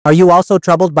Are you also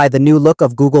troubled by the new look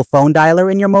of Google Phone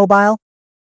Dialer in your mobile?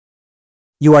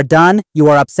 You are done, you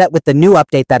are upset with the new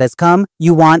update that has come,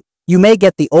 you may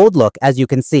get the old look as you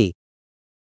can see.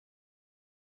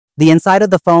 The inside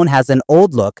of the phone has an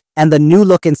old look and the new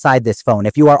look inside this phone.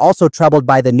 If you are also troubled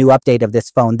by the new update of this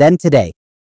phone, then today,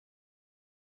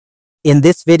 in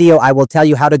this video, I will tell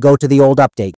you how to go to the old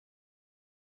update.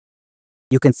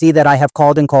 You can see that I have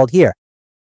called here.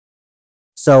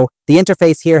 So, the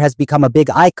interface here has become a big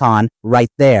icon right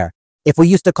there. If we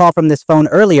used to call from this phone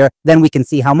earlier, then we can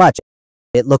see how much.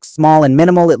 It looks small and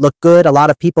minimal, it looked good, a lot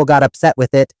of people got upset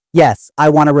with it. Yes, I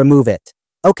want to remove it.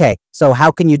 Okay, so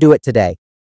how can you do it today?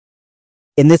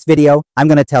 In this video, I'm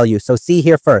going to tell you, so see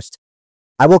here first.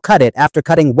 I will cut it. After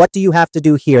cutting, what do you have to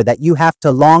do here? That you have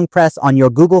to long press on your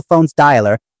Google Phone's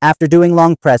dialer. After doing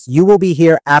long press, you will be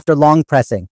here after long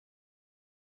pressing.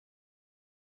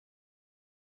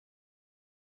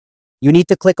 You need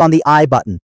to click on the I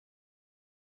button.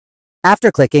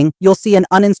 After clicking, you'll see an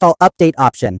uninstall update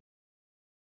option.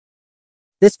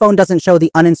 This phone doesn't show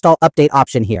the uninstall update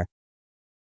option here.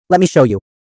 Let me show you.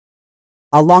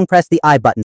 I'll long press the I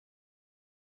button.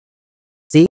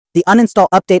 See, the uninstall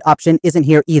update option isn't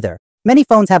here either. Many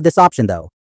phones have this option though.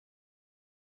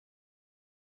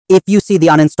 If you see the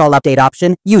uninstall update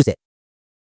option, use it.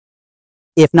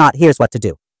 If not, here's what to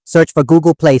do. Search for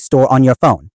Google Play Store on your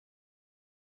phone.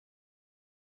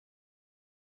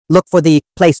 Look for the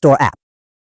Play Store app.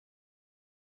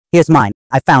 Here's mine.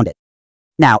 I found it.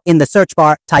 Now, in the search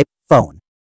bar, type phone.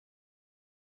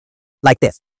 Like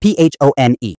this,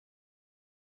 P-H-O-N-E.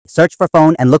 Search for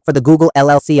phone and look for the Google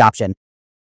LLC option.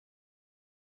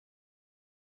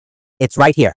 It's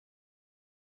right here.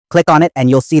 Click on it and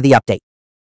you'll see the update.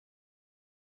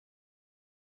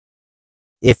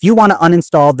 If you want to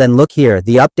uninstall, then look here.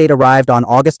 The update arrived on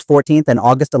August 14th and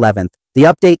August 11th. The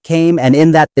update came, and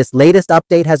in that, this latest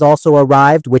update has also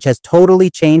arrived, which has totally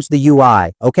changed the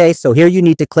UI. Okay, so here you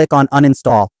need to click on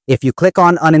uninstall. If you click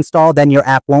on uninstall, then your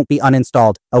app won't be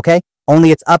uninstalled, okay?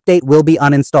 Only its update will be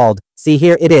uninstalled. See,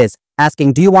 here it is,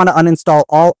 asking, do you want to uninstall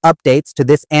all updates to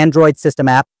this Android system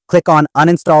app? Click on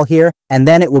uninstall here, and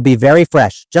then it will be very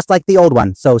fresh, just like the old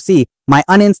one. So see, my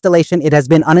uninstallation, it has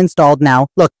been uninstalled now.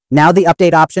 Look, now the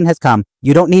update option has come.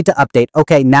 You don't need to update.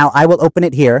 Okay, now I will open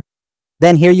it here.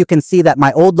 Then here you can see that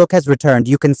my old look has returned.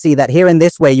 You can see that here in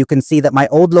this way, you can see that my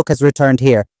old look has returned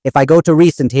here. If I go to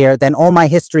recent here, then all my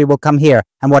history will come here.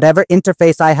 And whatever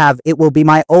interface I have, it will be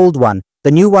my old one.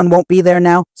 The new one won't be there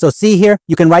now. So see here,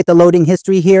 you can write the loading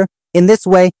history here. In this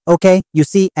way, okay, you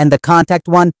see, and the contact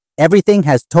one, everything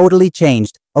has totally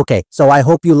changed. Okay, so I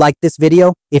hope you liked this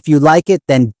video. If you like it,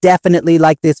 then definitely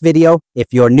like this video. If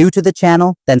you're new to the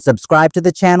channel, then subscribe to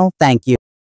the channel. Thank you.